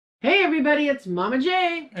Hey everybody, it's Mama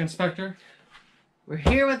J. And Spectre. We're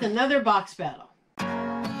here with another box battle.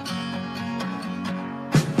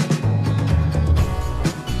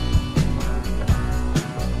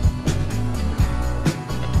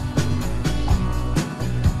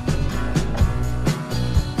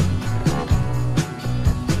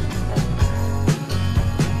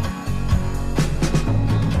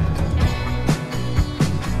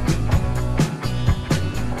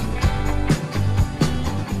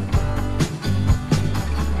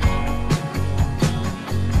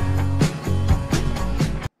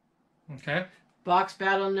 Okay. Box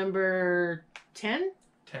battle number 10?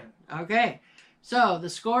 10. Okay. So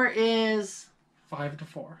the score is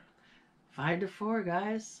 5-4. 5-4,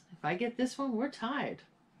 guys. If I get this one, we're tied.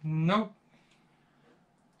 Nope.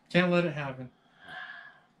 Can't let it happen.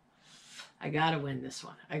 I gotta win this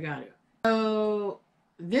one. I gotta. So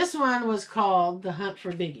this one was called The Hunt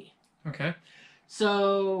for Biggie. Okay.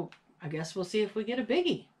 So I guess we'll see if we get a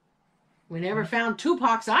Biggie. We never found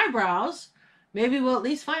Tupac's eyebrows. Maybe we'll at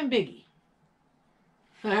least find Biggie.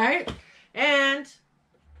 Alright? And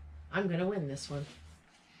I'm going to win this one.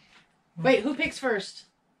 Wait, who picks first?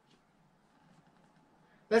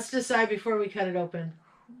 Let's decide before we cut it open.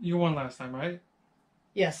 You won last time, right?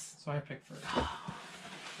 Yes. So I picked first.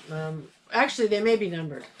 Actually, they may be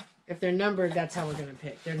numbered. If they're numbered, that's how we're going to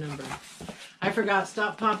pick. They're numbered. I forgot.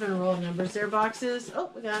 Stop, pop, and roll numbers. Their boxes.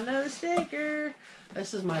 Oh, we got another sticker.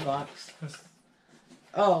 This is my box.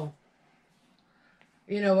 Oh.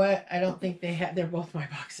 You know what? I don't think they have. They're both my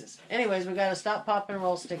boxes. Anyways, we got a stop, pop, and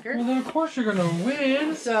roll sticker. Well, then of course you're gonna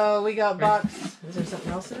win. So we got box. Is there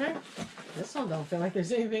something else in there? This one don't feel like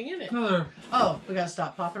there's anything in it. Another. Oh, we got a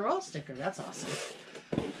stop, pop, and roll sticker. That's awesome.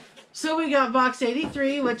 So we got box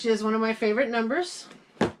 83, which is one of my favorite numbers,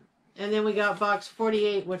 and then we got box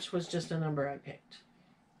 48, which was just a number I picked.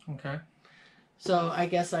 Okay. So I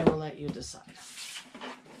guess I will let you decide.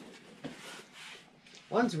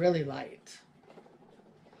 One's really light.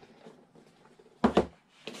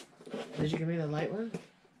 Did you give me the light one?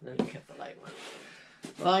 No, you kept the light one.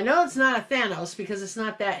 Well, I know it's not a Thanos because it's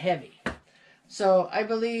not that heavy. So I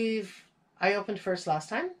believe I opened first last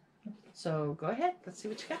time. So go ahead. Let's see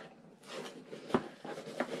what you got.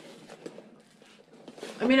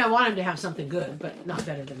 I mean, I want him to have something good, but not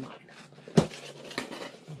better than mine. What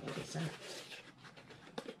is that?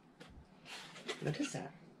 What is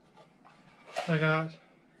that? I got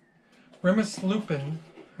Remus Lupin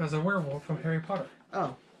as a werewolf from Harry Potter.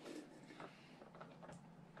 Oh.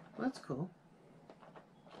 That's cool.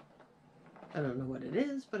 I don't know what it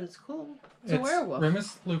is, but it's cool. It's a werewolf.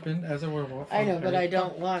 Remus Lupin as a werewolf. I know, but I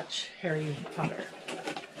don't watch Harry Potter.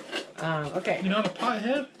 Okay. You're not a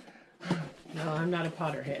pothead? No, I'm not a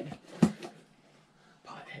Potterhead.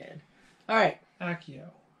 Pothead. All right.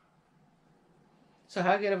 Accio. So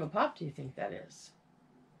how good of a pop do you think that is?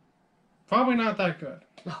 Probably not that good.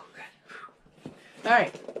 Oh, good. All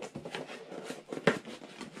right.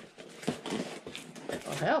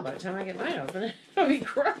 Oh, hell, by the time I get mine open, it'll be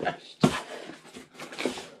crushed. I'm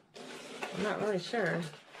not really sure.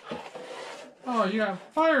 Oh, you got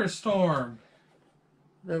Firestorm.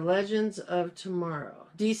 The Legends of Tomorrow.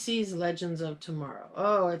 DC's Legends of Tomorrow.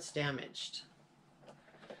 Oh, it's damaged.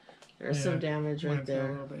 There's some damage right there.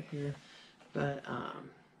 A little bit here. But,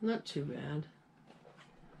 not too bad.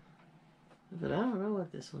 But I don't know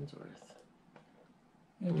what this one's worth.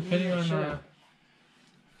 Yeah, depending on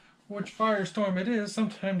which Firestorm it is,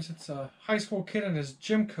 sometimes it's a high school kid and his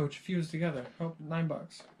gym coach fused together. Oh,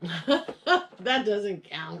 $9. That doesn't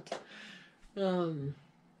count.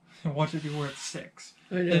 Watch it be worth $6.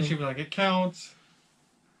 I know. Then she'd be like, it counts.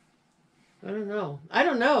 I don't know. I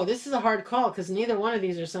don't know. This is a hard call because neither one of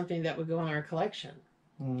these are something that would go in our collection.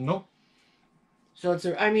 Nope. So it's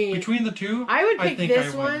a, I mean, between the two, I would pick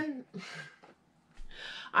this one.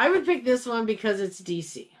 I would pick this one because it's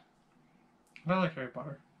DC. I like Harry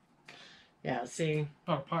Potter. Yeah, see.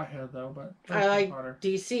 Not a pothead though, but I like Potter.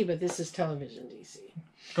 DC, but this is television DC.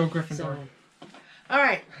 Go Gryffindor. So, all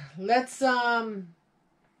right, let's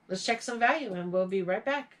check some value and we'll be right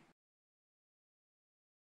back.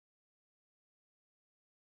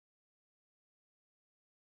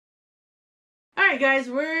 All right, guys,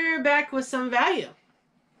 we're back with some value.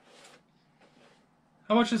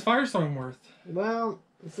 How much is Firestorm worth? Well,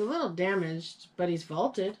 it's a little damaged, but he's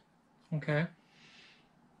vaulted. Okay.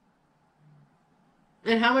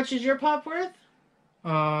 And how much is your pop worth?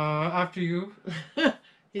 After you.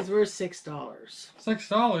 He's worth $6.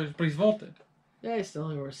 $6, but he's vaulted. Yeah, he's still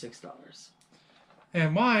only worth $6.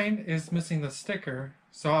 And mine is missing the sticker,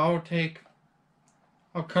 so I'll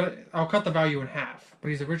cut the value in half. But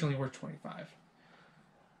he's originally worth $25.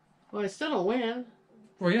 Well, I still don't win.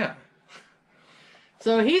 Well, yeah.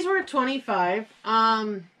 So he's worth $25.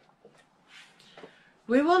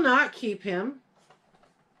 We will not keep him.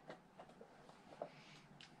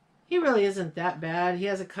 He really isn't that bad. He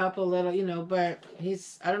has a couple little, you know, but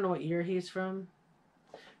he's, I don't know what year he's from.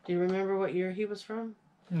 Do you remember what year he was from?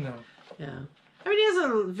 No. Yeah. I mean, he has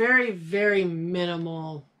a very, very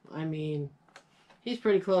minimal, I mean, he's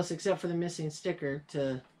pretty close except for the missing sticker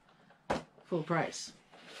to full price.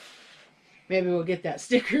 Maybe we'll get that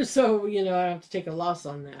sticker so, you know, I don't have to take a loss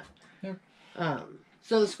on that. Yep.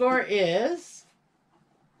 So the score is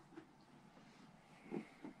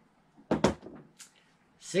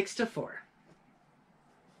 6-4.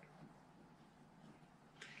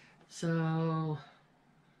 So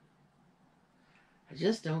I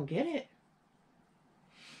just don't get it.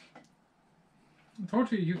 I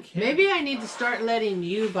told you you can't. Maybe I need to start letting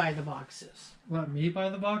you buy the boxes. Let me buy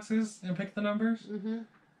the boxes and pick the numbers? Mm-hmm.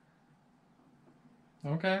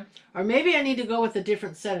 Okay. Or maybe I need to go with a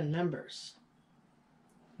different set of numbers.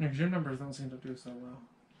 Because your numbers don't seem to do so well.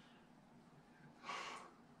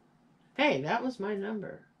 Hey, that was my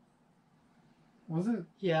number. Was it?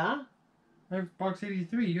 Yeah. I have box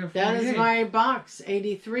 83. You have 48. That is my box.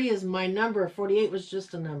 83 is my number. 48 was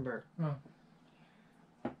just a number. Oh.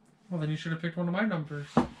 Well, then you should have picked one of my numbers.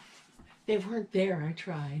 They weren't there. I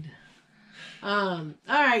tried. All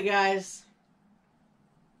right, guys.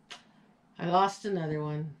 I lost another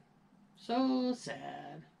one. So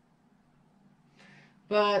sad.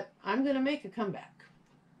 But I'm going to make a comeback.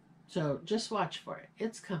 So just watch for it.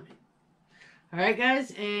 It's coming. All right,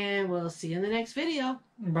 guys. And we'll see you in the next video.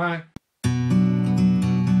 Bye.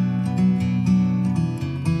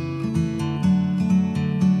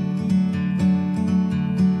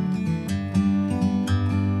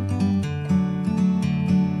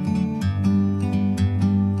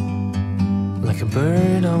 Like a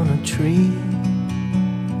bird on a tree,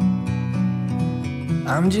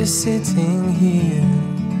 I'm just sitting here.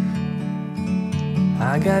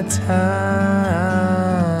 I got time,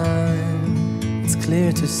 it's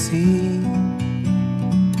clear to see.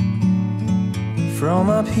 From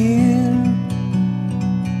up here,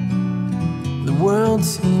 the world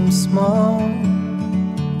seems small.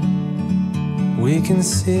 We can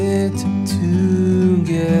sit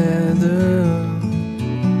together.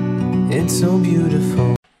 It's so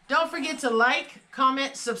beautiful. Don't forget to like,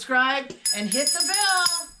 comment, subscribe, and hit the bell.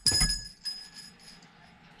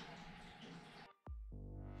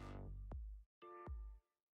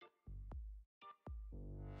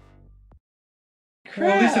 Well,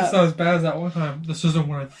 at least it's not as bad as that one time. This isn't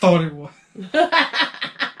what I thought it was.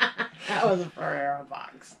 That was a Ferrero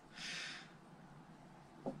box.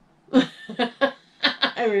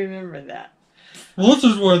 I remember that. Well, this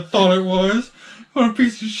is what I thought it was. What a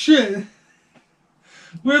piece of shit.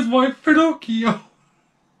 Where's my Pinocchio?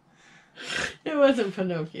 It wasn't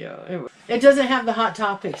Pinocchio. It doesn't have the Hot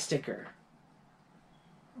Topic sticker.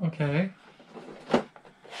 Okay. I'm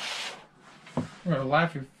gonna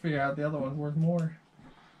laugh if you figure out the other one's worth more.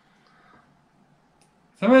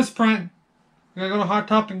 So misprint. We gotta go to Hot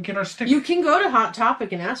Topic and get our sticker. You can go to Hot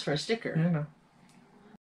Topic and ask for a sticker. Yeah, I know.